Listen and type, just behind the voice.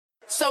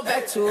So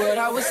back to what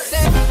I was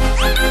saying.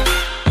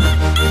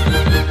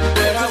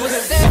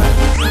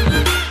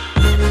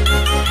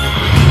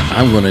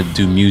 I'm going to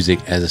do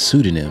music as a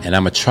pseudonym, and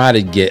I'm going to try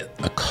to get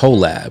a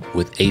collab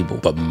with Abel.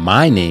 But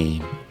my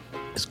name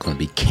is going to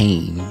be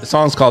Kane. The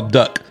song's called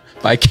Duck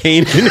by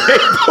Kane and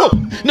Abel.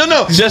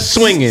 No, Just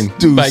Swinging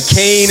by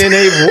Kane and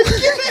Abel.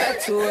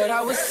 Back to what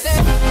I was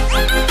saying.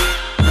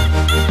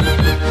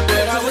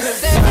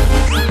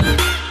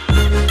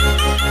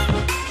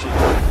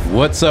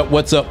 What's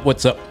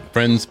up,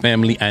 friends,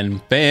 family,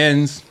 and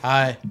fans?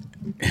 Hi.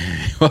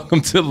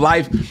 Welcome to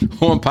Life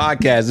on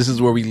Podcast. This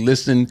is where we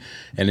listen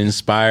and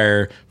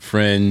inspire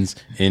friends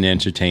in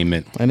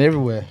entertainment. And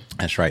everywhere.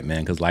 That's right,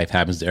 man, because life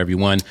happens to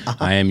everyone.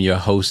 I am your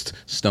host,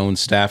 Stone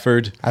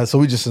Stafford. So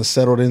we just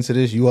settled into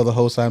this. You are the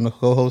host, I'm the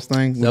co-host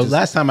thing.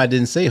 Last time I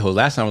didn't say host.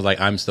 Last time I was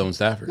like, I'm Stone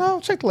Stafford. No,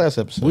 check the last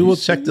episode. We will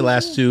check the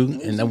last two.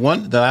 And the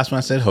last one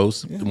I said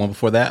host. The one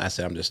before that, I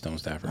said I'm just Stone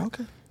Stafford.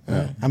 Okay.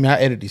 I mean, I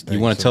edit these things.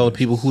 You want to tell the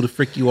people who the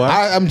frick you are?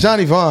 I'm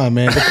Johnny Vaughn,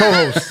 man, the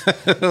co-host.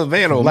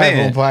 Man, oh Life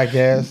man. on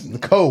Podcast, the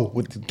co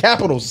with the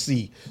capital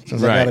C.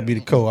 Since Right. I gotta be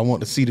the co, I want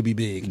the C to be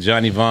big.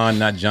 Johnny Vaughn,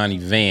 not Johnny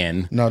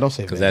Van. No, don't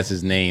say Because Van. that's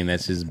his name.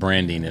 That's his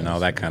branding and all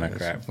that kind of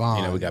crap. Vaughn.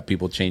 You know, we got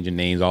people changing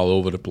names all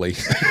over the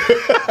place.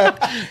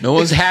 No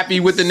one's happy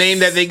with the name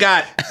that they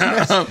got.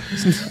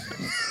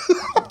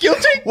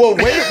 Guilty? Well,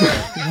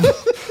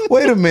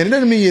 wait a minute. It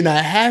doesn't mean you're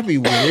not happy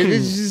with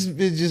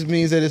it. It just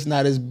means that it's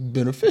not as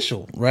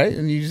beneficial, right?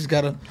 And you just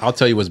gotta. I'll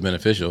tell you what's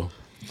beneficial.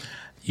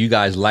 You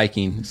guys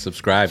liking,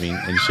 subscribing,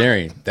 and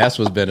sharing. That's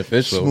what's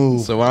beneficial.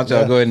 Smooth. So why don't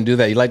y'all go ahead and do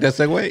that? You like that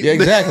segue? Yeah,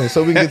 exactly.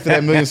 So we can get to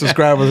that million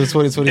subscribers in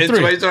 2023. It's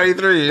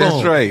 2023. That's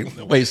Boom.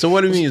 right. Wait, so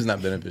what do you mean it's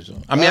not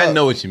beneficial? I mean, I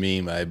know what you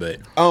mean by it, but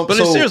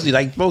so- seriously,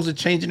 like folks are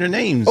changing their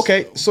names.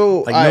 Okay,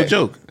 so Like, no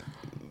joke.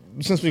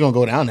 Since we're gonna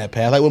go down that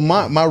path, like with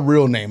my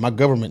real name, my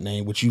government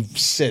name, which you've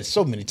said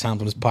so many times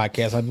on this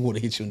podcast, I want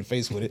to hit you in the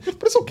face with it,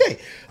 but it's okay.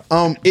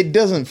 It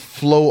doesn't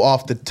flow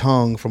off the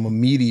tongue from a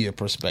media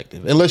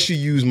perspective, unless you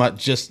use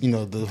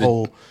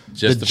the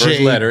first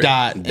letter.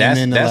 dot and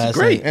then the That's last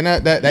great. name.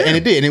 And and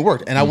it did, and it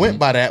worked. And I went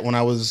by that when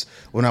I was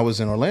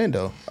in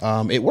Orlando.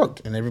 It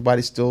worked, and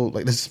everybody still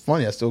like. This is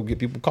funny. I still get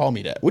people call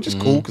me that, which is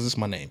cool because it's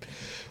my name.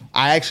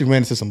 I actually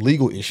ran into some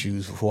legal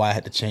issues before I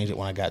had to change it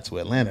when I got to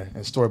Atlanta. And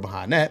the story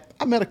behind that,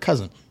 I met a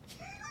cousin.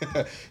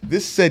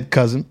 This said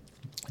cousin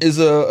is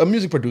a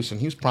music producer.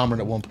 He was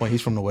prominent at one point.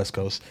 He's from the West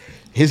Coast.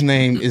 His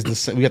name is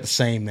we got the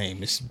same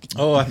name. It's,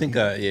 I think,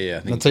 yeah.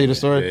 I think I'll tell you the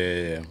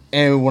story. Yeah.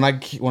 And when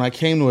I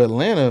came to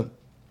Atlanta,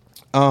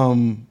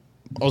 I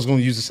was going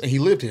to use this. He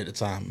lived here at the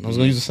time. I was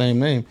going to use the same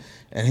name.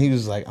 And he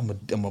was like, I'm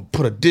gonna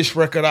put a dish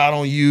record out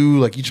on you.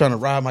 Like, you trying to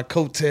ride my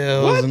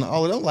coattails and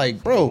all of that. I'm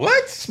like, bro,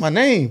 what? It's my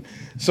name.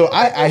 So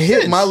I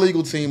hit my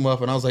legal team up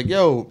and I was like,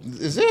 yo,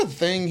 is there a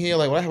thing here?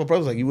 Like, when I have a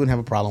problem, like, you wouldn't have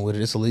a problem with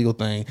it. It's a legal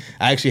thing.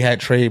 I actually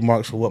had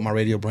trademarks for what my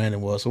radio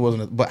branding was. So it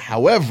wasn't, but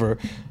however,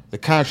 the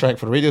contract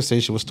for the radio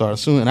station was starting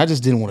soon. And I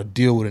just didn't want to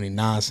deal with any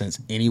nonsense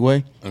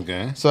anyway.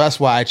 Okay. So that's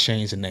why I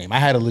changed the name. I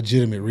had a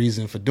legitimate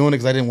reason for doing it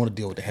because I didn't want to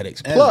deal with the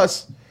headaches.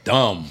 Plus,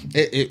 dumb.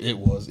 It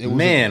was. It was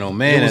man, oh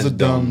man, it was that's a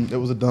dumb. It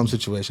was a dumb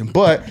situation,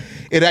 but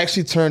it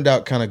actually turned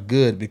out kind of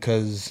good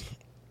because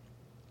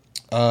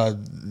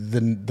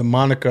the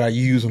moniker I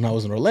used when I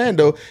was in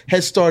Orlando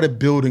had started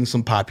building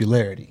some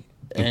popularity.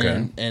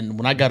 And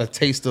when I got a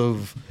taste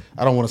of,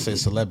 I don't want to say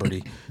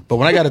celebrity, but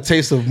when I got a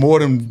taste of more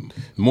than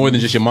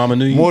just your mama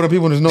knew you. More than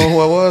people just knowing who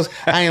I was,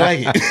 I ain't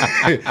like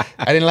it.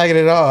 I didn't like it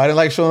at all. I didn't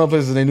like showing up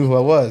places and they knew who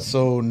I was.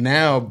 So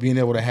now being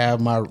able to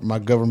have my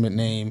government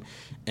name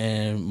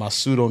and my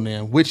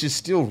pseudonym, which is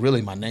still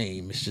really my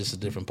name, it's just a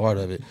different part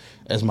of it,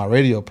 as my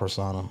radio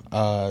persona,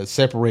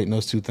 separating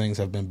those two things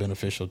have been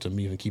beneficial to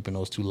me, even keeping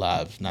those two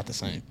lives not the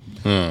same.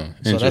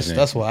 So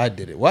that's why I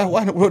did it.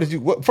 What did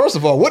you? First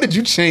of all, what did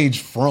you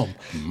change from?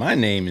 My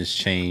name has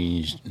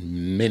changed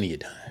many a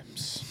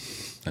times.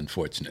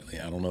 Unfortunately,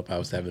 I don't know if I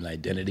was having an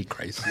identity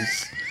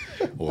crisis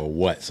or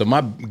what. So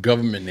my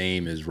government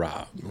name is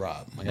Rob.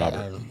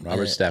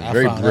 Robert Stafford.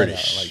 Very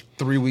British. Like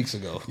 3 weeks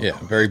ago. Yeah,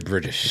 very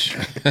British.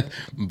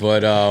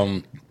 But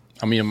I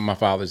mean, my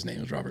father's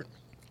name is Robert.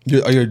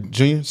 Are you a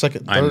junior,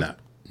 second, third? I'm not.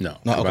 No,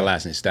 okay. My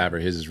last name is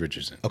Stafford. His is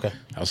Richardson. Okay.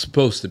 I was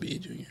supposed to be a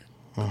junior.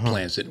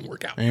 Plans didn't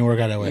work out. It didn't work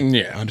out that way.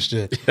 Yeah.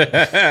 Understood.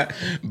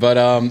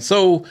 But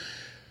so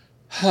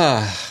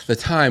the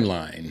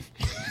timeline.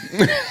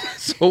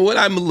 So when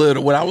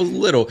I was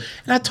little,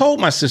 and I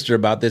told my sister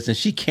about this, and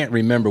she can't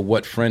remember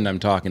what friend I'm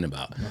talking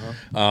about.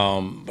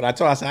 But I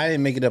told her, I said, I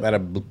didn't make it up out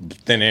of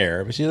thin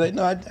air. But she's like,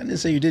 no, I didn't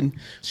say you didn't.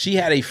 She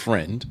had a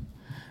friend.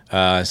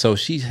 So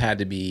she had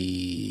to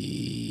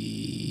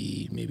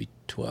be maybe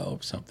 12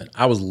 or something.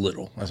 I was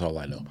little. That's all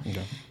I know.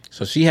 Okay.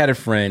 So she had a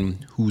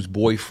friend whose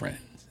boyfriend,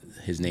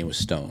 his name was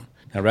Stone.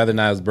 Now, rather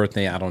not his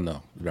birthday, I don't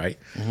know, right?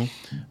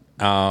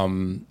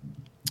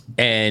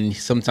 And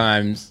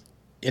sometimes,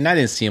 and I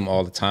didn't see him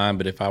all the time,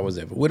 but if I was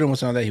ever with him or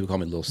something like that, he would call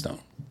me Little Stone.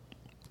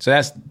 So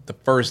that's the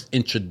first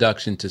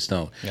introduction to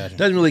Stone. Gotcha.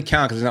 Doesn't really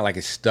count because it's not like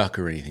it's stuck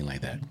or anything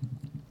like that.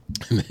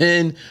 And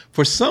then,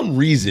 for some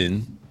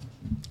reason,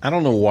 I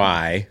don't know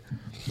why,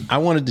 I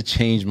wanted to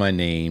change my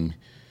name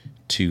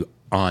to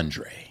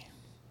Andre.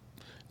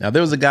 Now,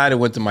 there was a guy that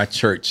went to my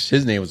church.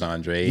 His name was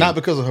Andre. Not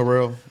because of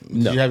Harrell.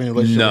 No, Did you have any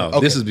relationship? no. Okay.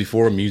 This is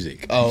before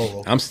music. Oh,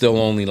 okay. I'm still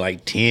only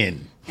like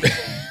 10.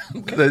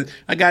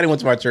 A guy that went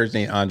to my church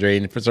named Andre,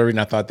 and for some reason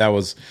I thought that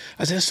was,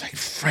 I said, it's like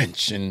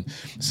French, and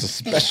it's a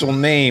special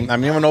name. I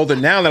mean, I'm older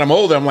now that I'm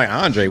older. I'm like,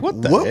 Andre,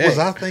 what the heck? was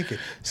I thinking?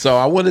 So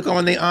I wanted to call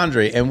my name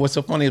Andre, and what's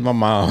so funny is my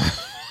mom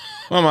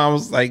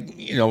was like,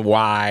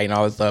 why and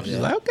all this stuff. She's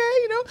like,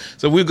 okay,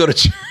 So we go to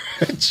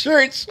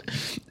church,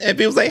 and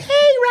people's like,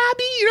 hey,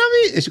 Robbie, you know what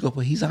I mean? And she go,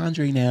 well, he's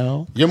Andre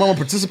now. Your mama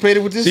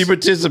participated with this? She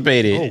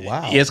participated. Oh,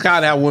 wow. It's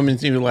kind of how women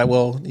seem like,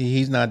 well,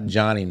 he's not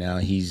Johnny now.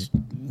 He's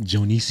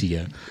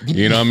Jonicia.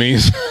 You know what I mean?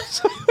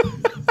 So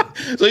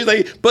he's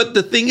like, but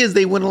the thing is,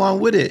 they went along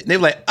with it. And they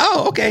were like,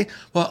 oh, okay.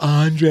 Well,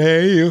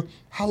 Andre.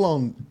 How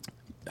long?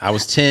 I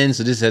was 10,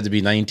 so this had to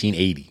be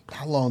 1980.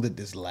 How long did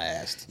this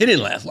last? It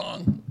didn't last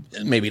long.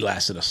 It maybe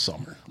lasted a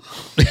summer.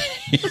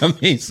 You know what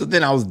I mean? So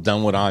then I was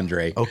done with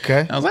Andre.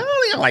 Okay. I was like, I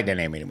don't think I like that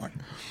name anymore.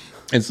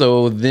 And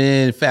so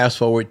then fast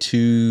forward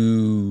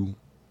to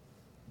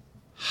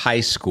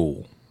high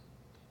school.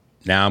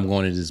 Now I'm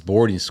going to this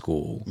boarding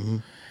school. Mm-hmm.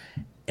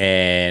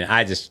 And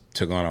I just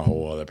took on a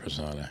whole other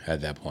persona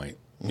at that point,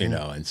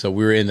 And so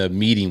we were in the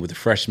meeting with the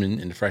freshmen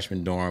in the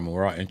freshman dorm, and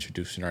we're all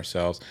introducing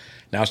ourselves.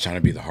 And I was trying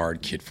to be the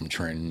hard kid from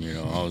Trenton,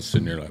 I was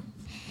sitting there like,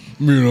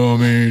 you know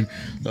what I mean?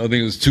 I think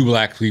it was 2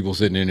 black people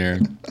sitting in there.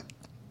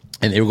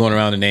 And they were going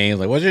around the names,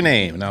 like, what's your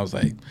name? And I was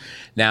like,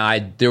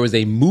 there was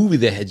a movie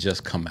that had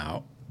just come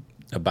out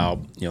about,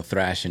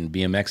 thrashing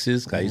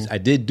BMXs. I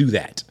did do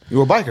that. You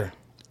were a biker?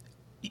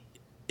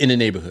 In the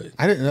neighborhood.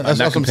 I didn't. That's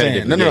what I'm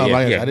saying. No.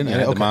 I didn't. I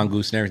had the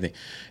mongoose and everything.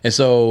 And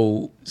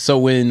so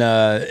when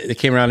it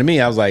came around to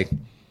me, I was like,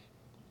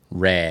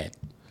 Rad.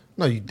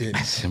 No, you didn't.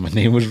 I said my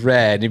name was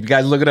Rad. And if you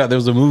guys look it up, there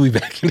was a movie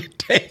back in the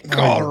day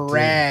called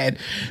Rad.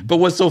 But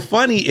what's so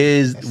funny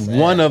is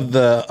one of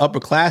the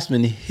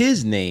upperclassmen,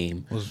 his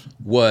name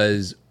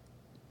was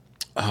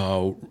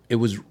it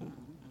was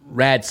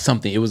Rad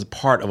something. It was a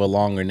part of a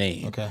longer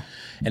name. Okay.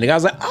 And the guy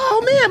was like,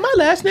 "Oh man, my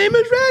last name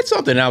is Rad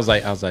something." And I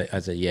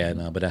said, "Yeah,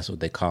 no, but that's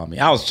what they call me."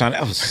 I was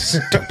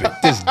stupid,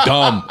 just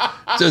dumb.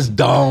 So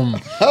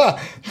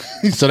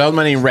that was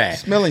my name, Rad.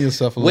 Smelling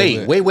yourself a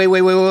little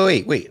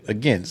bit. Wait.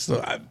 Again,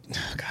 so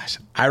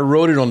I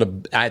wrote it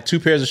I had 2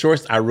 pairs of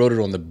shorts. I wrote it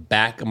on the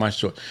back of my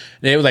shorts.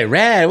 And they was like,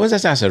 Rad, what's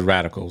that? I said,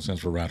 Radical,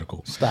 stands for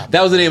radical. Stop.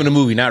 That was the name of the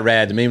movie, not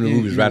Rad. The name of the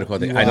movie was Radical.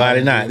 I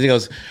did not. He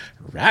goes,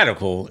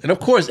 Radical. And of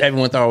course,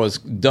 everyone thought it was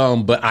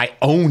dumb, but I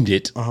owned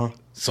it.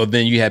 So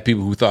then you had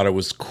people who thought it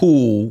was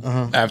cool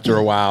after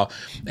a while.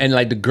 And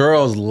like the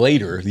girls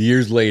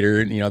years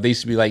later, they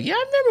used to be like, yeah,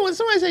 I remember when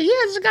somebody said, yeah,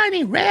 there's a guy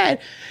named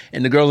Rad.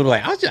 And the girls would be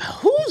like,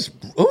 who's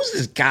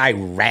this guy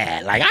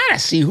Rad? Like, I gotta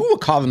see who would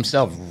call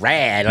themselves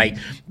Rad. Like,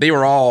 they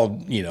were all,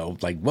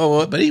 like,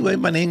 whoa. But anyway,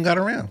 my name got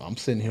around. I'm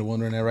sitting here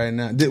wondering that right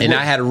now.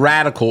 I had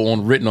Radical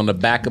written on the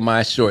back of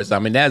my shorts. I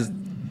mean, that's...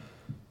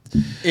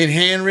 In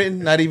handwritten?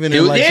 Not even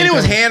it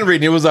was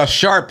handwritten. It was a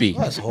Sharpie.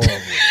 That's horrible.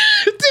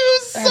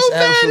 That's so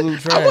bad.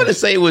 I want to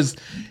say it was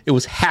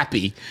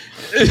happy.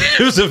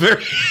 It was a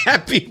very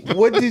happy.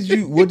 What did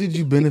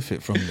you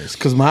benefit from this?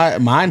 Because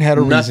mine had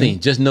a nothing, reason.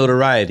 just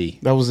notoriety.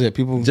 That was it.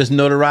 People just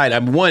notoriety. I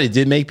mean, one, it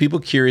did make people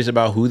curious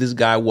about who this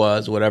guy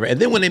was, whatever. And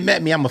then when they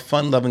met me, I'm a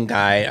fun-loving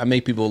guy. I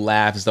make people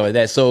laugh and stuff like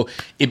that. So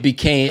it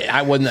became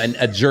I wasn't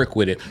a jerk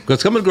with it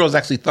because some of the girls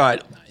actually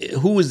thought,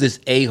 who is this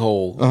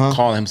a-hole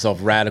calling himself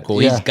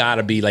Radical? Yeah. He's got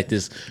to be like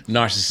this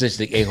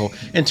narcissistic a-hole.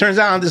 And turns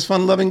out I'm this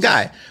fun-loving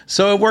guy.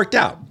 So it worked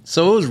out.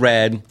 So it was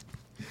Rad.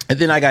 And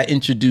then I got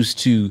introduced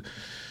to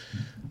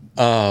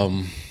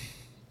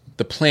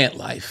the plant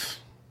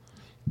life,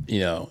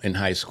 in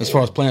high school. As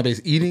far as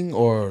plant-based eating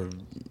or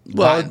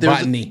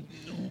botany?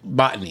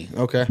 Botany.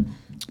 Okay.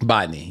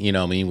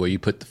 Botany, where you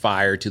put the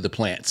fire to the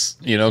plants.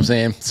 You know what I'm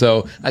saying?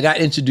 So I got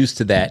introduced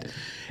to that.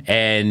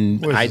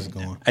 And I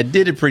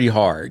did it pretty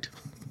hard.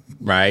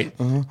 Right.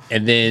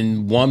 And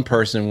then one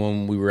person,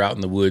 when we were out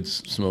in the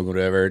woods smoking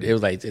whatever, it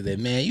was like,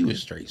 man, you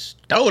was straight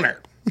stoner.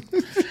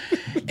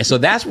 And so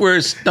that's where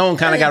Stone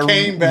kind of got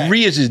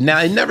readjusted. Now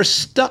it never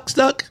stuck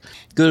because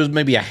there was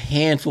maybe a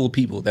handful of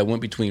people that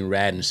went between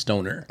Rad and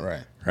Stoner.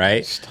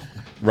 Right.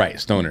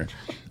 Stoner.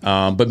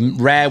 But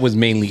Rad was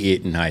mainly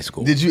it in high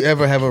school. Did you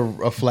ever have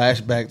a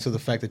flashback to the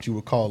fact that you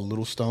were called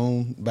Little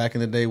Stone back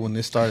in the day when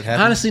this started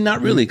happening? Honestly,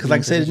 not really, because like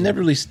I said, it never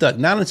really stuck.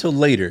 Not until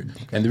later.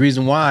 Okay. And the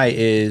reason why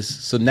is,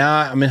 so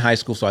now I'm in high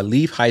school, so I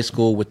leave high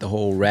school with the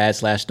whole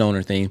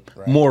Rad/Stoner thing.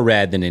 Right. More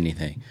Rad than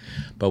anything.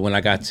 But when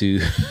I got to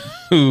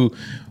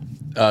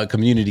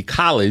community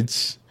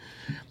college,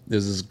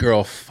 there's this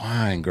girl,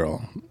 fine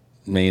girl,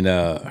 named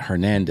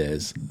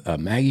Hernandez,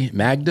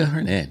 Magda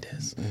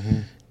Hernandez. Mm-hmm.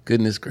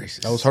 Goodness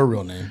gracious. That was her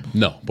real name.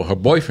 No, but her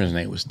boyfriend's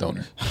name was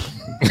Stoner.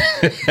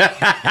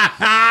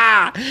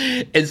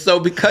 And so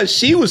because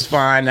she was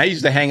fine, I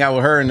used to hang out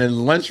with her in the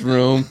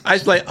lunchroom. I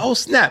was like, oh,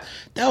 snap.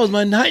 That was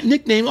my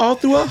nickname all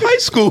throughout high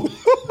school.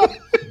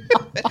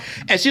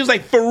 And she was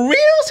like, for real?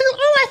 She goes,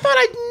 oh I thought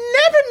I'd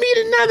never meet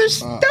another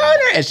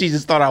stoner. And she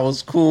just thought I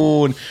was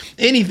cool and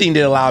anything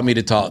that allowed me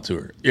to talk to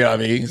her. You know what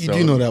I mean? You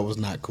do know that was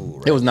not cool,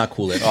 right? It was not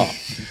cool at all.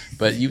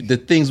 But the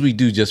things we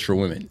do just for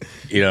women.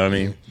 You know what I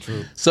mean?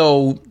 True.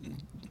 So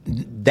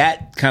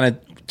that kind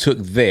of took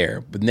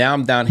there. But now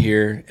I'm down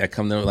here at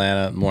Come to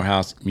Atlanta,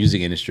 Morehouse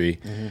music industry.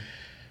 Mm-hmm.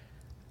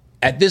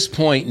 At this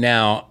point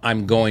now,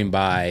 I'm going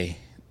by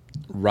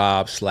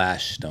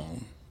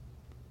Rob/Stone,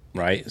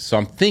 right? So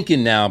I'm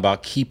thinking now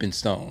about keeping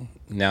Stone.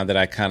 Now that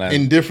I kind of...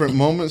 In different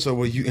moments, or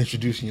were you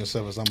introducing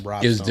yourself as I'm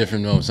Rob? It was Stone?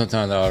 different moments.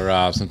 Sometimes I was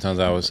Rob, sometimes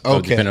I was...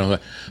 Okay. Depending on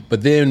who.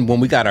 But then when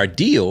we got our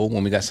deal,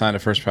 when we got signed to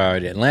First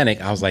Priority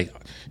Atlantic, I was like,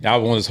 I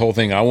want this whole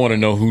thing. I want to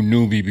know who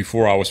knew me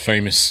before I was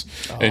famous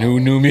and who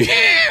knew me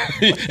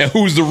and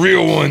who's the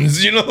real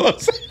ones, you know what I'm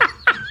saying?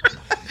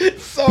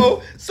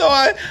 So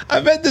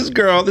I met this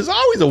girl. There's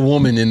always a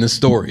woman in the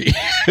story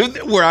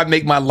where I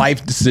make my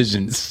life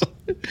decisions.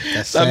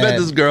 So I met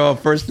this girl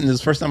first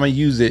time I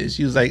used it.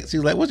 She was like,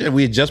 "What?"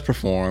 We had just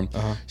performed.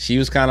 She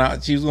was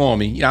on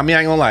me. You know, I mean, I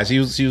ain't gonna lie. She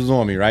was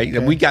on me, right?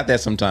 Okay. We got that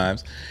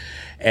sometimes.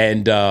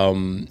 And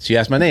she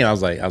asked my name. I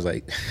was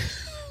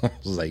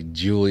like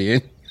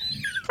Julian.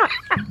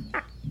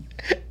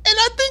 And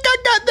I think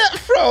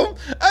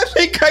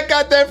I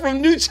got that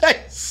from New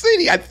Jack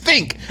City. I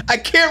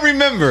can't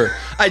remember.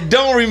 I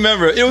don't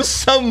remember. It was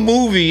some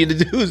movie.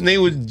 The dude's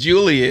name was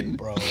Julian.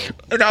 Bro.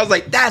 And I was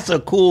like, that's a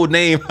cool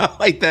name. I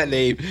like that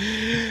name.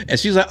 And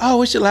she was like, oh,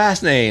 what's your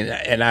last name?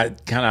 And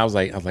I was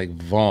like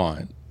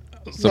Vaughn.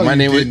 So no, my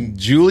name was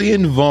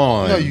Julian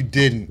Vaughn. No, you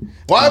didn't.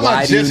 Why am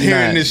I just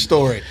hearing this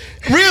story?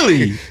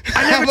 Really?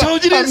 I never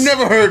told you this? I've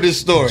never heard this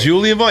story.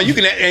 Julian Vaughn.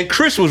 And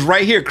Chris was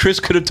right here. Chris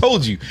could have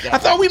told you. I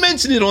thought we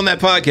mentioned it on that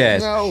podcast.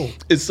 No.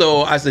 And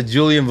so I said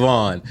Julian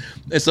Vaughn.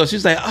 And so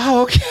she's like,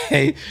 oh,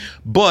 okay.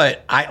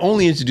 But I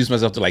only introduced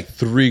myself to like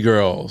 3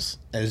 girls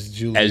as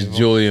Julian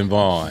Julian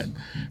Vaughn,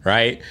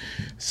 right?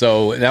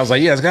 So and I was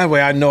like, yeah, that's kind of the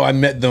way I know I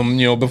met them,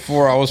 you know,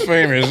 before I was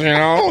famous, you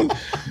know?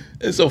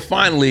 And so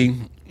finally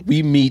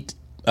we meet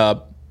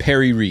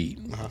Perry Reed,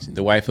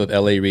 the wife of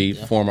L.A. Reid,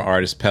 former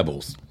artist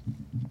Pebbles.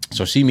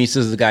 So she meets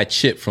us, the guy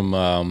Chip from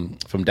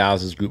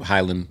Dallas's group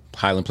Highland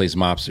Place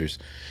Mobsters.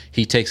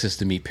 He takes us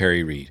to meet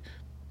Perry Reed.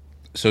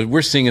 So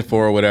we're singing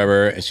for her or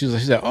whatever, and she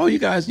said, oh, you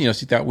guys, you know,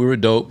 she thought we were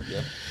dope.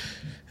 Yeah.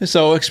 And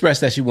so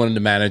expressed that she wanted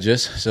to manage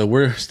us. So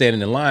we're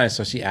standing in line,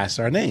 so she asked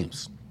our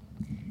names.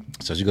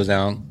 So she goes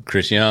down,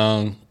 Chris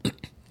Young,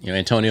 you know,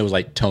 Antonio was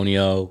like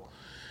Tonio,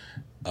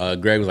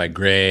 Greg was like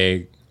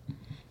Greg,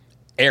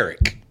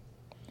 Eric.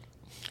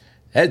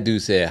 That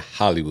dude said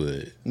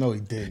Hollywood. No, he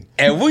didn't.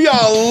 And we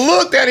all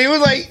looked at him. It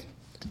was like,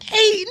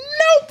 ain't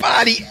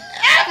nobody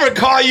ever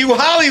call you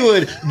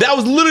Hollywood. That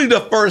was literally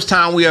the first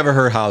time we ever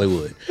heard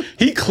Hollywood.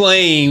 He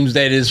claims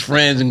that his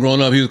friends and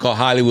growing up, he was called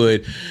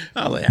Hollywood.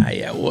 I was like,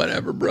 yeah,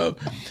 whatever, bro.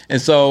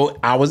 And so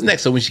I was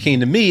next. So when she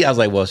came to me, I was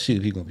like, well,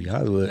 shoot, he's going to be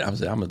Hollywood. I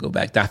was like, I'm going to go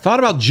back. I thought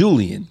about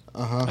Julian.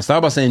 I thought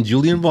about saying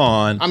Julian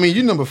Vaughn. I mean,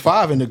 you're number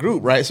 5 in the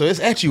group, right? So it's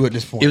at you at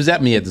this point. It was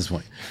at me at this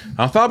point.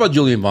 I thought about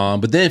Julian Vaughn,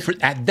 but then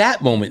at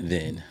that moment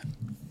then,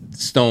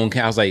 Stone,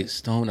 I was like,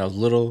 Stone, I was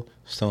little,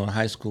 Stone in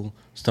high school,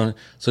 Stone.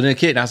 So then a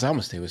kid, and I was like, I'm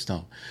going to stay with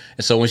Stone.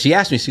 And so when she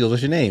asked me, she goes,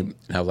 what's your name?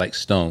 And I was like,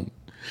 Stone.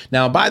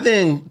 Now, by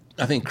then,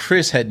 I think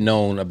Chris had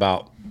known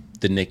about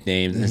the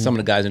nicknames, and some of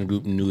the guys in the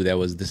group knew that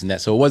was this and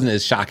that. So it wasn't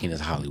as shocking as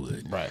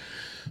Hollywood. Right.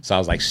 So I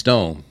was like,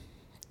 Stone.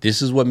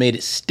 This is what made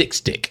it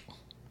stick.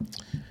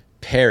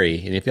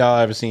 Perry, and if y'all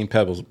ever seen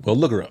Pebbles, well,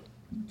 look her up.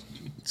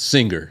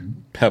 Singer,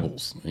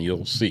 Pebbles, and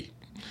you'll see.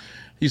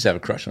 He used to have a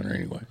crush on her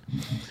anyway.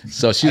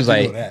 So she was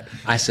like,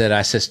 I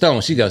said,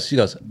 Stone. She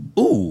goes,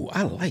 ooh,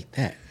 I like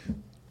that.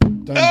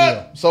 Done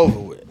deal. It's over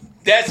with.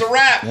 That's a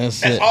wrap.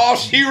 That's all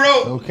she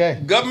wrote.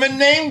 Okay. Government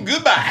name,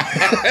 goodbye.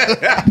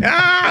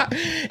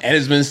 And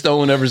it's been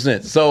Stone ever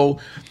since. So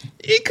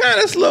it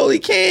kind of slowly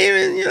came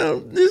and, you know,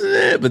 this and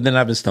that. But then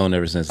I've been Stone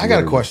ever since. I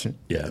got a question.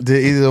 Yeah.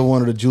 Did either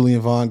one of the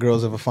Julian Vaughn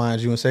girls ever find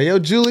you and say, yo,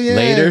 Julian?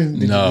 Later?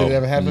 Did it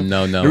ever happen?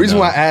 No. The reason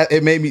why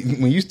it made me,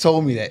 when you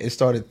told me that, I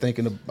started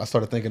thinking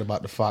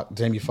about the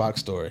Jamie Foxx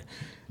story.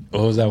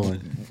 What was that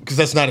one? Because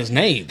that's not his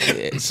name.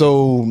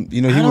 So,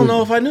 you know, I don't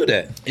know if I knew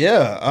that.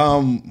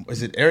 Yeah.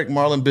 Is it Eric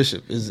Marlon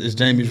Bishop is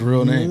Jamie's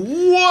real name?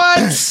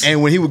 What?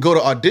 And when he would go to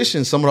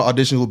auditions, some of the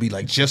auditions would be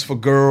like just for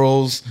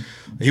girls.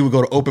 He would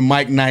go to open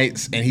mic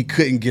nights and he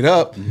couldn't get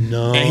up.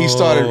 No. And he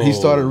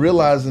started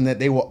realizing that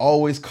they would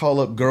always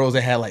call up girls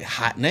that had like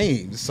hot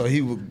names. So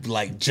he would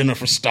like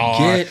Jennifer Starr,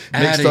 Get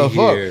make stuff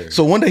up.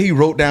 So one day he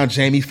wrote down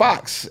Jamie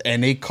Foxx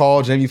and they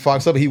called Jamie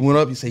Foxx up. He went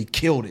up, he said he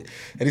killed it.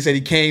 And he said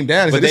he came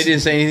down. But they didn't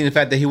say anything to the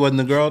fact that he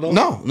wasn't a girl though?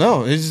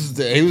 No. It's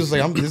just, he was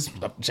like, I'm just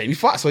Jamie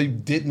Foxx. So he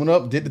went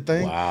up, did the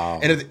thing. Wow.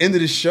 And at the end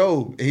of the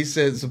show, he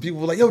said, so people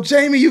were like, yo,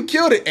 Jamie, you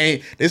killed it.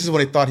 And this is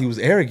when they thought he was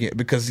arrogant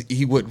because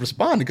he wouldn't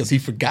respond because he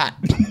forgot.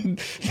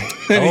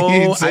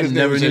 I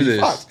never knew this.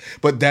 Fox.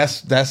 But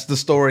that's the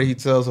story he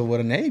tells of where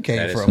the name came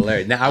from. That is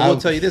hilarious. Now, I will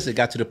tell you this. It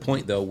got to the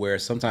point, though, where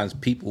sometimes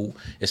people,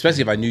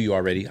 especially if I knew you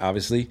already,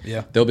 obviously,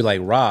 they'll be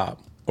like, Rob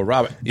or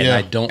Robert, and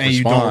I don't respond.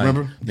 You don't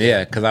remember?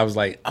 Yeah, because I was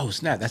like, oh,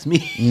 snap, that's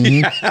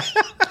me.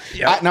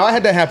 Now I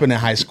had that happen in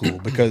high school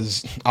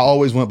because I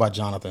always went by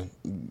Jonathan.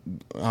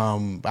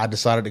 I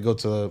decided to go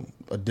to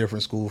a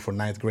different school for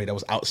 9th grade that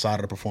was outside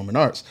of the performing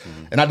arts,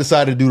 and I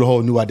decided to do the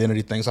whole new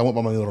identity thing. So I went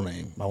by my middle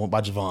name. I went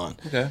by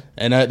Javon. Okay,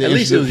 and at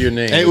least it was your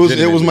name. It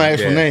was my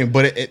actual name,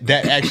 but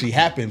that actually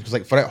happened because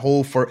like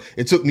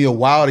it took me a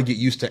while to get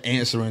used to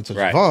answering to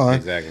Javon.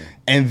 Exactly.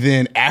 And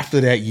then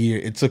after that year,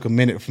 it took a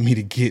minute for me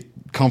to get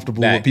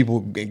comfortable with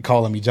people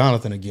calling me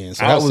Jonathan again.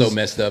 So I was so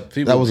messed up.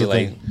 People would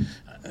be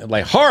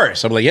like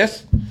Horace. I'm like,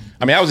 yes.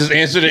 I mean, I was just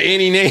answering to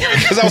any name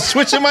because I was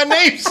switching my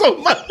name so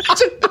much.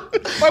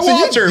 Like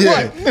Walter.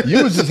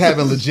 You was just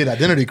having legit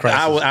identity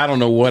crisis. I don't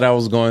know what I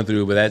was going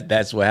through, but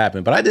that's what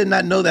happened. But I did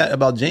not know that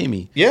about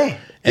Jamie. Yeah.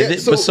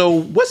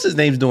 So what's his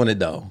name's doing it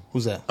though?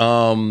 Who's that?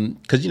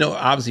 Because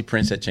obviously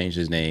Prince had changed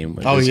his name.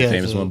 Oh yeah, a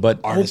famous one. But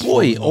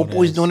oh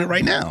boy's doing it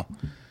right now.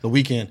 The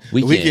Weeknd.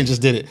 The Weeknd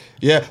just did it.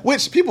 Yeah,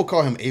 which people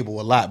call him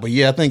Abel a lot, but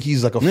yeah, I think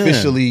he's like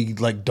officially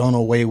like done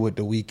away with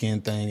the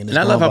Weeknd thing. And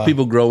I love how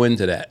people grow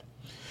into that.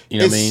 You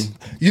know what I mean?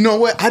 You know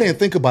what? I didn't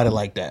think about it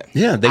like that.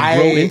 Yeah, they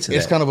grow into that.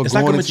 It's kind of it's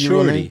like a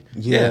maturity.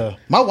 Yeah.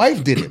 My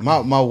wife did it.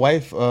 My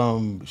wife,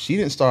 she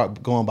didn't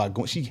start going by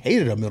Gwen. She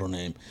hated her middle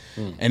name.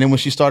 And then when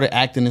she started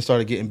acting and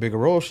started getting bigger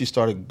roles, she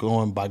started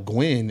going by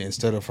Gwen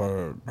instead of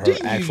her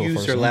Didn't actual you use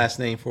first her name. last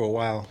name for a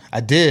while?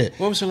 I did.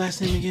 What was her last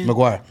name again?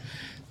 McGuire.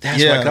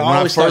 That's right. I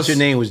always thought your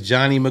name was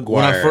Johnny McGuire.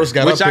 When I first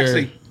got up here,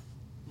 actually,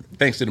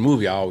 thanks to the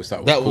movie, I always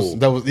thought was cool.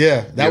 That was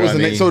the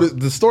name. So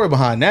the story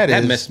behind that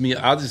messed me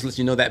up. I'll just let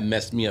you know that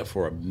messed me up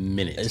for a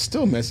minute. It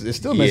still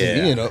messes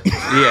me up.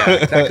 Yeah,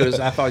 because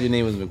I thought your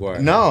name was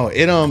McGuire. No,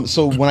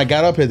 so when I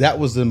got up here, that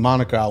was the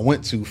moniker I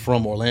went to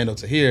from Orlando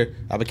to here.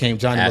 I became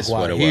Johnny That's McGuire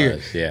what it here.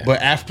 was, yeah.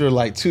 But after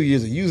like 2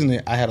 years of using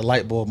it, I had a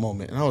light bulb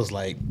moment, and I was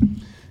like,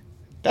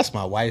 "That's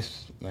my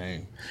wife's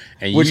name."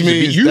 And you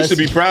used to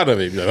be proud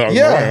of it. Like,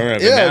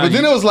 but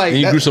then it was like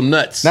you grew some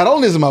nuts. Not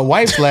only is it my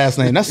wife's last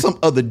name, that's some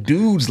other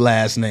dude's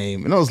last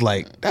name, and I was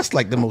like, that's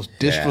like the most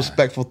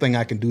disrespectful thing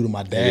I can do to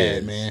my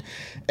dad, man.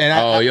 And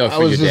I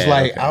was just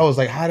like, I was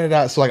like, how did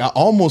I? So like, I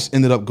almost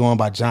ended up going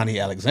by Johnny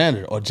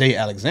Alexander or J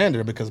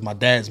Alexander because my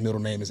dad's middle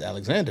name is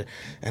Alexander,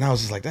 and I was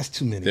just like, that's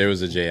too many. There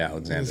was a J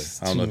Alexander.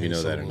 I don't know if you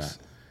know that or not.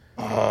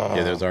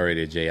 Yeah, there's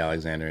already a J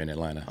Alexander in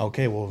Atlanta.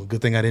 Okay, well,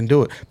 good thing I didn't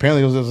do it.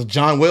 Apparently, there was a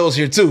John Wells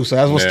here too, so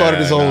that's what started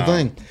this whole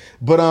thing.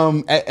 But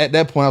at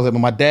that point, I was like,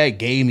 well, my dad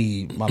gave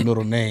me my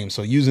middle name,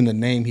 so using the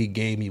name he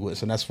gave me with,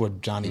 so that's where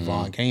Johnny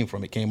Vaughn came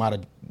from. It came out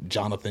of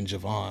Jonathan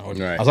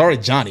Javon. I was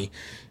already Johnny,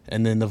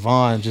 and then the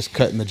Vaughn just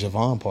cutting the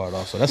Javon part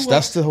off. So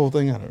that's the whole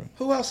thing out of it.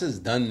 Who else has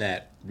done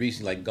that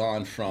recently? Like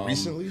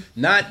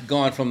not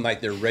gone from like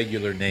their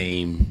regular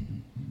name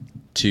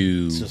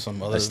to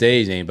some other a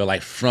stage name, but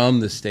like from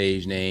the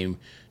stage name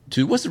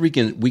to what's the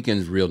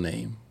Weeknd's real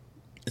name?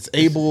 It's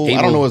Abel.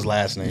 I don't know his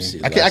last name.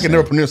 I can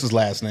never pronounce his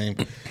last name.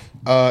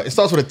 It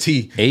starts with a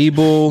T.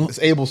 Abel. It's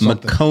Abel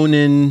something.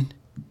 McConan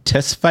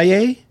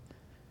Tesfaye.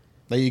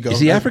 There you go.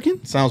 Is he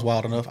African? Sounds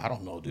wild enough. I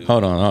don't know, dude.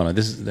 Hold on.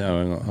 This is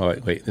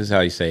wait. This is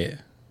how you say it.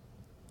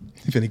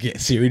 You finna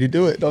get Siri to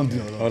do it? Don't do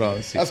it. Hold on.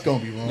 Let's see. That's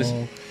gonna be wrong.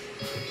 Listen.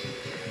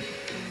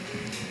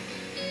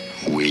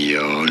 We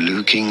are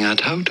looking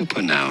at how to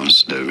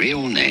pronounce the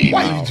real name.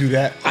 Why did you do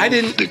that? I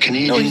didn't. The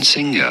Canadian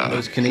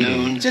singer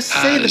known Just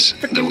say the as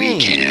freaking The name.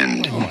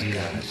 Weeknd. Oh my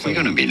God. We're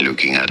going to be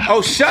looking at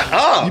Oh, shut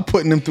up! You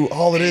putting them through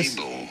all of this?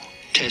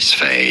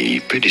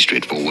 Tesfaye. Pretty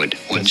straightforward.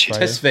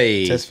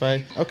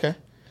 Tesfaye. Okay.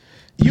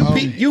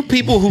 You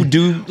people who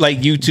do like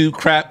YouTube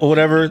crap or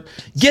whatever,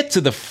 get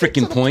to the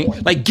freaking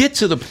point. Like, get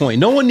to the point.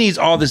 No one needs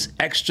all this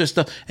extra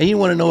stuff. And you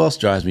want to know what else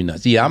drives me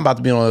nuts? Yeah, I'm about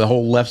to be on the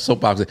whole left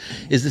soapbox.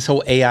 Is this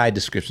whole AI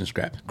description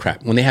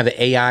crap? When they have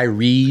the AI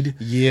read,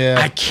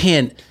 I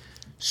can't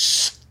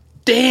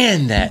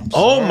stand that.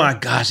 Oh my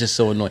gosh, it's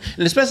so annoying.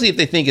 And especially if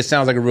they think it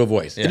sounds like a real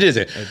voice. It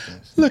isn't.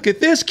 Look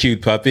at this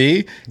cute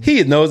puppy.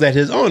 He knows that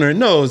his owner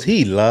knows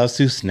he loves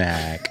to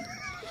snack.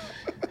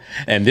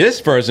 And this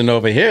person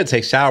over here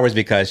takes showers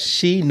because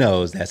she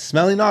knows that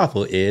smelling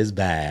awful is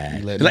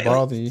bad. You letting it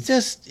bother you?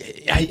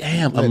 I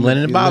am. I'm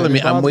letting it bother me.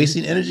 I'm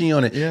wasting energy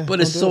on it. Yeah,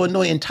 but it's so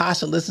annoying. And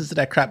Tasha listens to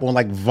that crap on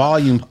like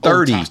volume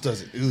 30. Tasha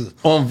does it. Ugh.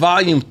 On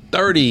volume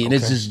 30. And it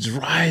just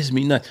drives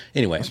me nuts.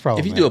 Anyway,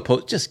 if you do a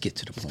post, just get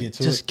to the point.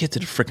 Get to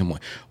the freaking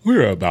point.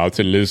 We're about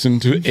to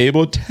listen to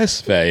Abel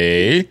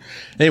Tesfaye.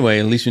 Anyway,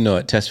 at least you know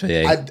it.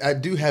 Tesfaye. I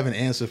do have an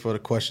answer for the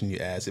question you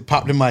asked. It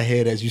popped in my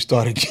head as you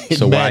started getting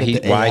so mad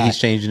why he's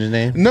changing his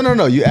name?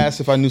 No. You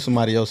asked if I knew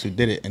somebody else who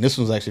did it, and this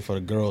was actually for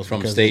the girls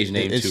from stage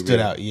name. It stood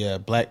out. Yeah,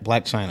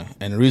 Black China,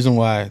 and the reason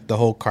why the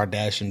whole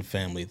Kardashian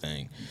family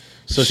thing.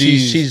 So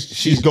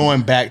she's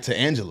going back to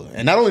Angela,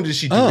 and not only did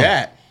she do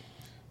that,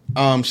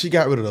 she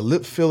got rid of the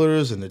lip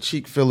fillers and the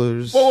cheek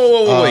fillers.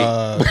 Whoa,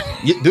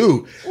 wait,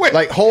 dude! Wait,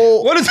 like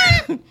whole. What is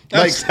it?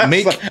 I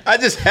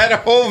just had a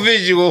whole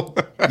visual.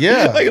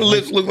 Yeah, like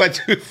lips look like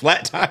two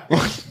flat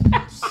tires.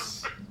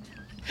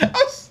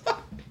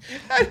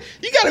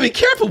 You got to be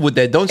careful with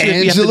that, don't you?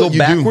 Angela, if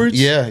you have to go backwards.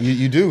 Do. Yeah,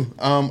 you do.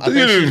 I think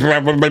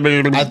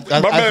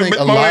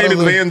a lot of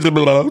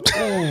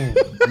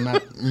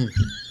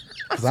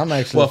 'Cause I'm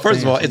actually. Well, a first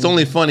of fan. all, it's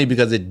only funny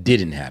because it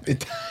didn't happen.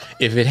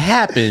 If it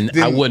happened,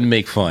 I wouldn't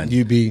make fun.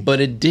 You'd be- but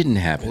it didn't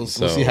happen. We'll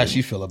so see how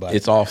she feel about it.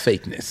 It's all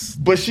fakeness.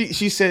 But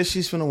she says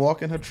she's gonna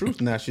walk in her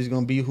truth now. She's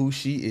gonna be who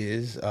she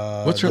is.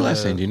 What's her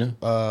last name? Do you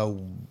know?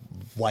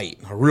 White.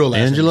 Her real last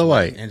name. Angela is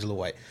White. Angela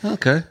White.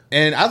 Okay.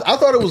 And I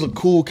thought it was a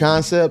cool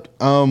concept.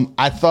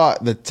 I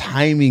thought the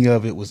timing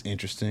of it was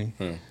interesting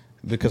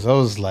because I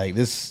was like,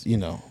 this,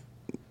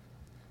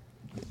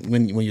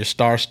 when your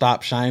star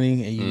stops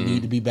shining and you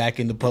need to be back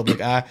in the public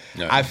eye,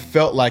 Yeah. I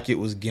felt like it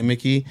was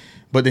gimmicky.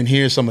 But then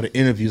hearing some of the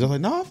interviews, I was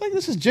like, no, I think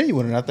this is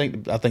genuine, and I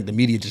think the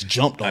media just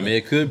jumped on I mean, it.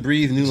 it could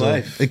breathe new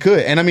life. It could,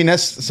 and I mean I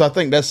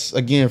think that's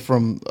again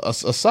from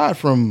aside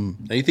from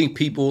Now, you think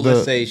people,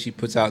 let's say she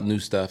puts out new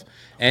stuff,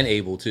 and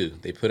Abel too.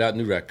 They put out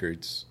new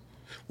records.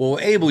 Well,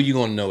 Abel, you're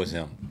gonna know it's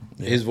him.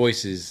 His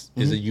voice is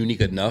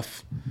unique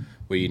enough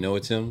where you know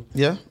it's him.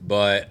 Yeah.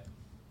 But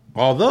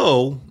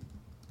although,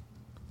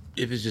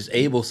 if it's just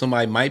Abel,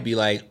 somebody might be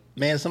like,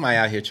 man, somebody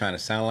out here trying to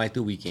sound like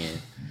The Weeknd.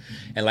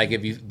 And like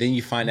if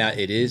you find out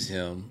it is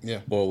him, Yeah.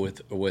 Or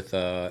with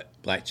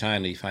Black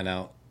China, you find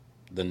out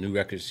the new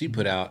records she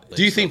put out.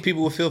 Do you think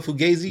people will feel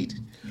fugazi'd?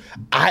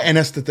 and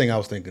that's the thing I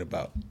was thinking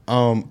about.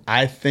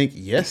 I think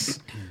yes,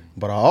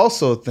 but I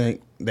also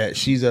think that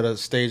she's at a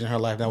stage in her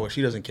life now where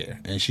she doesn't care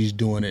and she's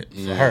doing it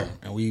for her.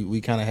 And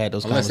we kind of had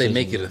those Unless they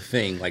conversations. make it a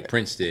thing like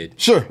Prince did.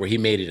 Sure. Where he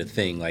made it a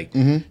thing. Like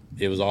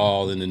it was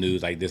all in the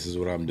news, like this is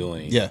what I'm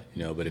doing. Yeah.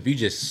 But if you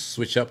just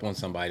switch up on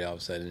somebody all of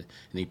a sudden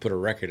and he put a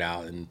record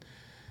out and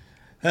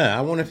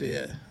I wonder if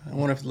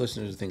the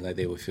listeners think like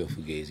they would feel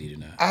fugazi or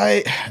not.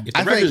 I If the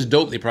I record's think,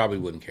 dope, they probably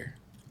wouldn't care.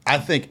 I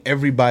think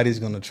everybody's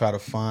going to try to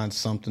find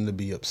something to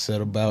be upset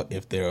about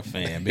if they're a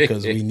fan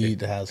because we need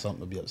to have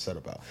something to be upset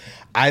about.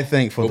 I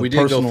think for But the we did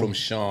personal, go from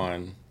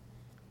Sean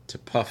to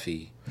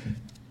Puffy.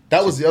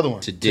 that was the other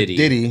one to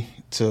Diddy.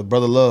 to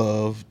Brother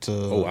Love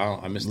to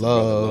I missed the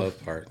Brother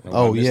Love part. No, I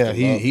Oh missed yeah,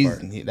 the Love he's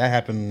part. that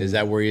happened. Is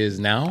that where he is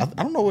now?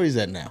 I don't know where he's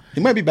at now.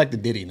 He might be back to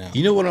Diddy now.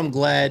 You know what I'm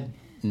glad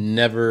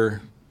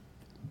never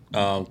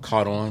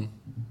caught on?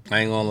 I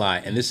ain't gonna lie.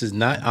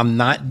 And I'm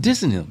not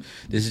dissing him.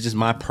 This is just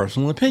my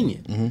personal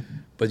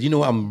opinion. But you know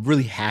what I'm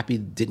really happy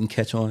didn't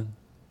catch on?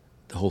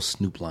 The whole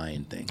Snoop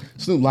Lion thing.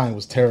 Snoop Lion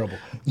was terrible.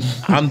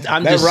 I'm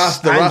The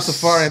just,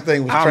 Rastafarian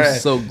thing was I'm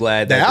trash. so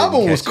glad The that didn't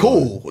album was catch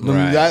cool. on.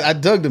 Right. I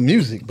dug the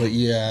music, but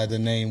yeah, the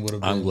name would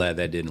have been. I'm glad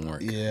that didn't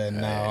work. Yeah,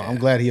 no, I'm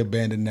glad he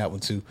abandoned that one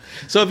too.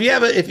 So if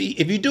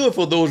you do it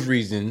for those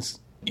reasons,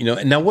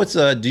 and now what's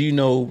do you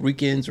know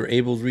Rican's or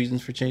Abel's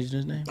reasons for changing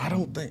his name? I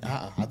don't think.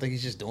 I think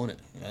he's just doing it.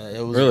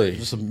 It was Really?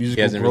 just a He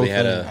musical hasn't growth really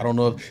had thing. a I don't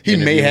know if he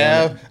may interview on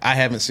have. it? I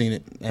haven't seen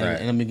it, and, Right.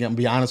 and I'm gonna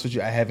be honest with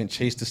you. I haven't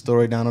chased the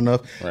story down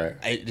enough. Right.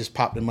 It just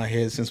popped in my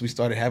head since we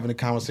started having a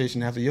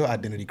conversation after your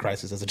identity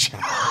crisis as a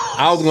child.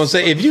 I was gonna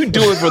say if you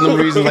do it for the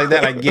reasons like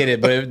that, I get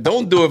it, but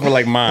don't do it for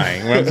like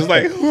mine. Where I'm just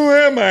like, who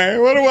am I?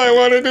 What do I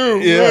want to do?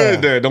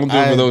 Yeah. Don't do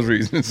it for those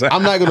reasons.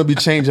 I'm not going to be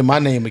changing my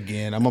name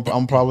again.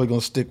 I'm probably going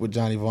to stick with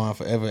Johnny Vaughn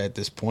forever at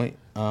this point.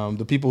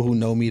 The people who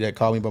know me that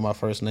call me by my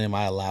first name,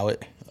 I allow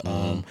it.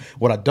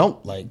 What I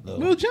don't like, though,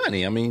 Well,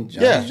 Johnny. I mean,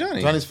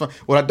 Johnny's fun.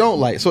 What I don't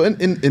like, so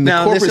in the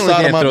Now, this corporate only side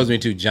thing of that my throws me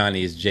to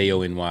Johnny is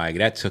Jony.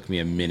 That took me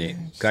a minute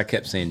because I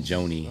kept saying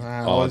Joni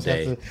I all always have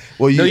day. to-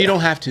 well, no, you- you don't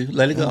have to.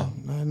 Let it go.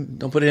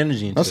 Don't put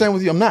energy into I'm it. saying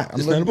with you, I'm not. I'm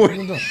It's letting not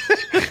people know.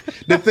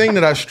 The thing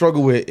that I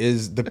struggle with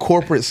is the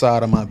corporate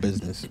side of my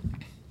business.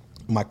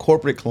 My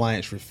corporate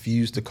clients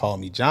refuse to call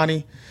me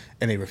Johnny,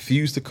 and they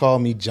refuse to call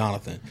me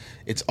Jonathan.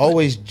 It's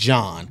always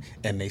John,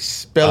 and they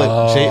spell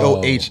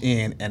it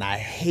John, and I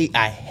hate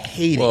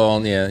it.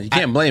 Well, yeah, you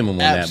can't blame him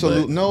on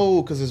Absolutely that. But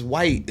no, because it's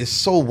white. It's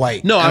so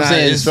white. no, I'm And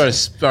saying it's,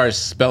 as far as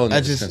spelling I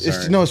is just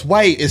concerned. it's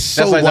white. It's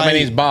so That's like white. my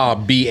name's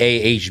Bob,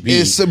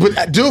 BAHB.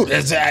 But dude,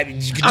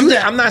 you can do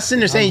that. I'm not sitting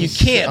there saying I'm you just-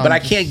 can't, but I'm I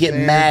can't just get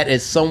saying- mad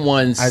at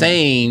someone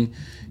saying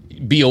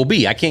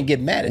B.O.B. I can't get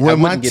mad at I When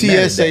my wouldn't get mad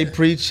at TSA that.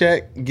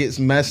 pre-check gets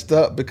messed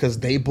up because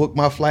they book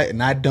my flight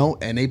and I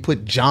don't, and they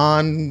put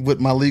John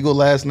with my legal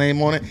last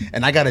name on it,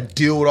 and I got to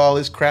deal with all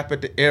this crap at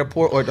the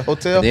airport or at the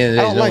hotel. At the end of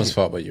the I day, don't no like one's it.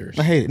 fault but yours.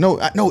 I hate it. No,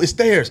 it's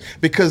theirs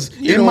because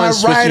You're in the my one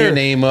switching rider, your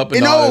name up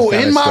and all this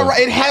kind in of my stuff.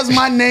 it has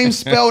my name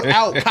spelled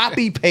out,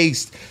 copy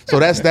paste. So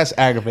that's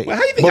aggravating. Well,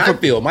 how do you think But I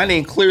feel? My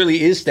name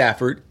clearly is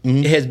Stafford.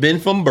 It has been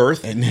from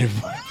birth. and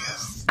everybody-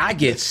 I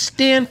get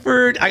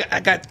Stanford. I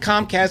got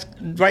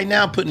Comcast right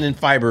now putting in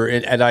fiber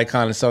at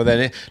Icon and stuff like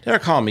that. They're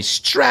calling me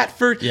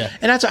Stratford. Yeah.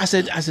 And I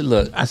said,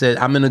 look,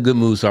 I'm in a good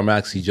mood, so I'm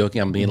actually joking.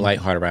 I'm being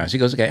lighthearted around. She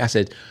goes, okay. I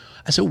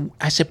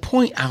said,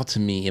 point out to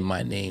me in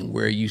my name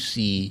where you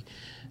see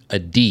a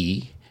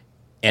D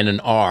and an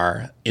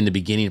R in the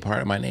beginning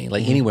part of my name,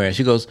 like anywhere.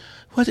 She goes,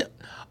 what?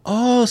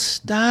 Oh,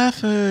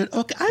 Stafford.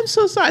 Okay, I'm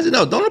so sorry. I said,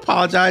 no, don't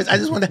apologize. I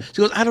just want to. She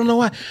goes, I don't know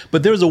why,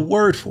 but there's a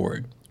word for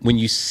it. When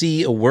you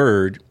see a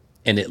word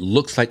and it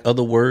looks like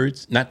other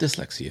words, not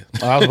dyslexia.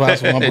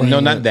 No,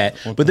 not that.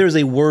 But there's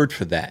a word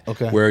for that.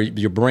 Okay. Where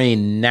your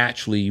brain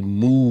naturally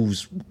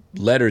moves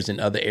letters in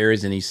other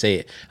areas and you say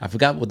it. I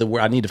forgot what the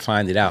word. I need to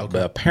find it out.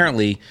 But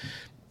apparently,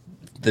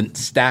 the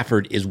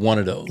Stafford is one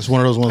of those. It's one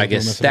of those ones I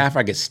get that go Stafford,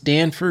 I get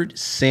Stanford,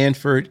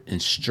 Sanford,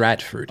 and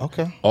Stratford.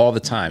 Okay. All the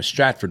time.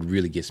 Stratford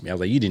really gets me. I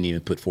was like, you didn't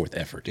even put forth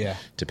effort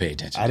to pay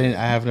attention.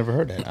 I have never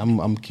heard that.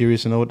 I'm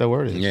curious to know what that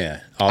word is.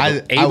 Yeah.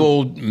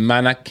 Abel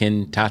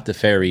Manakin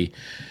Tataferi.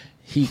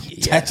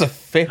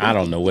 Tataferi. I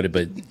don't know what it,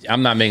 but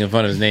I'm not making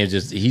fun of his name.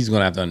 Just he's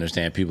going to have to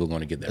understand. People are going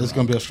to get that. It's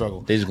going to be a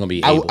struggle. They're just going to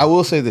be. I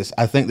will say this.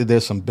 I think that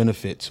there's some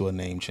benefit to a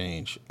name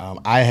change.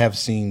 I have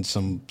seen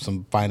some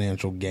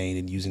financial gain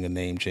in using a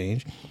name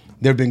change.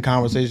 There have been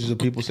conversations of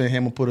people saying, "Hey,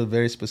 I'm gonna put a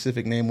very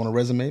specific name on a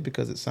resume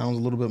because it sounds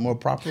a little bit more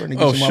proper." And it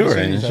gives sure,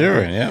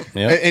 yeah.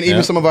 And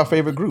even some of our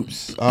favorite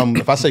groups.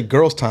 If I say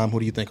Girls Time, who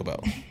do you think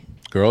about?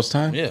 Girls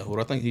Time? Yeah,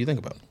 what do you think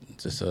about?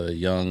 Just a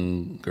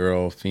young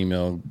girl,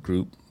 female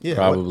group. Yeah,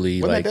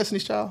 probably wasn't like that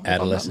Destiny's Child?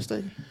 adolescent. If I'm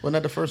not mistaken. Wasn't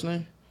that the first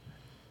name?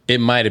 It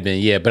might have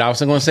been, yeah. But I was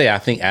going to say, I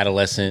think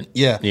adolescent.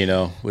 Yeah, you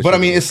know. But I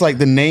mean, it's like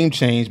the name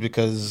change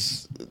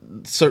because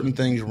certain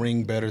things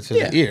ring better to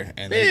the ear,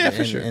 and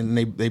for sure. And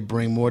they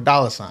bring more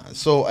dollar signs.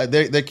 So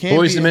they can't.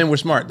 Boys and Men were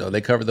smart though.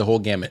 They covered the whole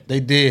gamut. They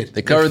did.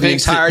 They covered the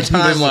entire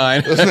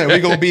timeline. Listen, we're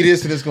gonna be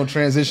this and it's gonna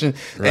transition.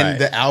 Right. And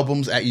the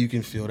albums, you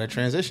can feel that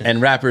transition.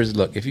 And rappers,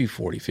 look, if you're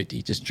 40,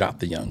 50, just drop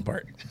the young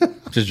part.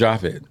 Just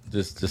drop it.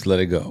 Just let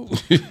it go.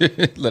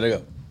 Let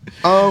it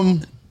go.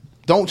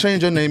 Don't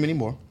change your name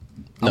anymore.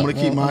 I'm going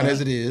to keep mine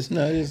as it is.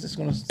 No, it's just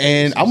going to.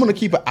 And I'm going to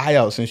keep an eye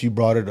out since you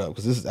brought it up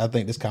because I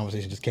think this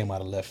conversation just came out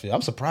of left field.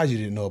 I'm surprised you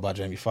didn't know about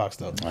Jamie Foxx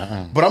though. But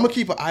I'm going to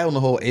keep an eye on the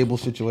whole Abel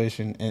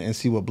situation and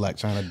see what Blac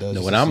Chyna does.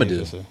 No, what I'm going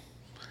to do,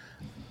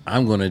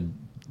 I'm going to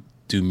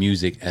do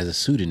music as a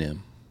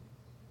pseudonym,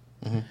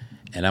 and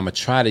I'm going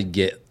to try to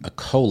get a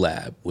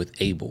collab with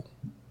Abel.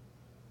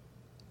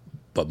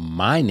 But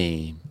my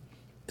name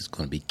is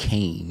going to be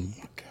Kane. Oh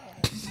my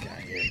God, this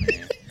guy here,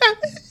 man.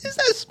 Is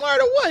that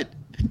smart or what?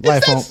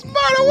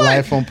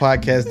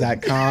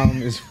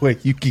 LifeOnPodcast.com is where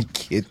you can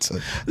get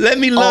to Let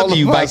Me Love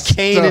You by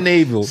Kane and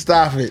Abel.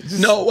 Stop it.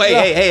 No,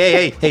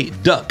 wait, hey,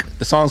 Duck.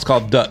 The song's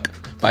called Duck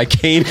by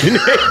Kane and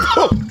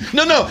Abel.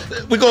 No,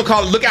 we're going to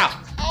call it Look Out.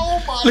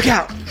 Oh my Look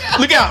out.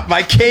 Look out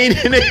by Kane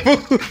and Abel.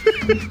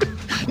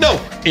 No,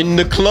 In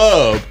the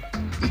Club.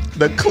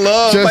 The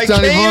Club Just by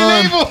Johnny Kane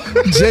and Abel.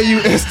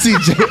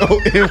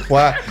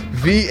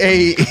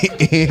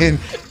 JUSTJONYVAN.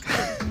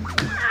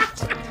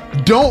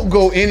 Don't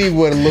go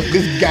anywhere to look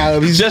this guy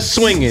up. He's Just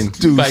Swinging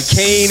by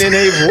Kane and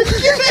Abel.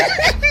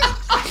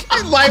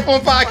 Life on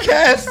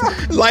Podcast.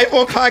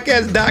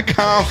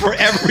 LifeOnPodcast.com for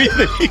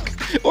everything.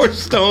 Or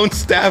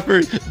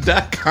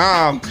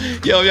StoneStafford.com.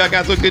 Yo, y'all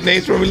got some good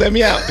names for me. Let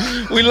me out.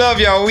 We love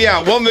y'all. We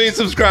out. 1 million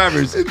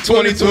subscribers.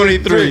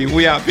 2023.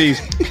 We out. Peace.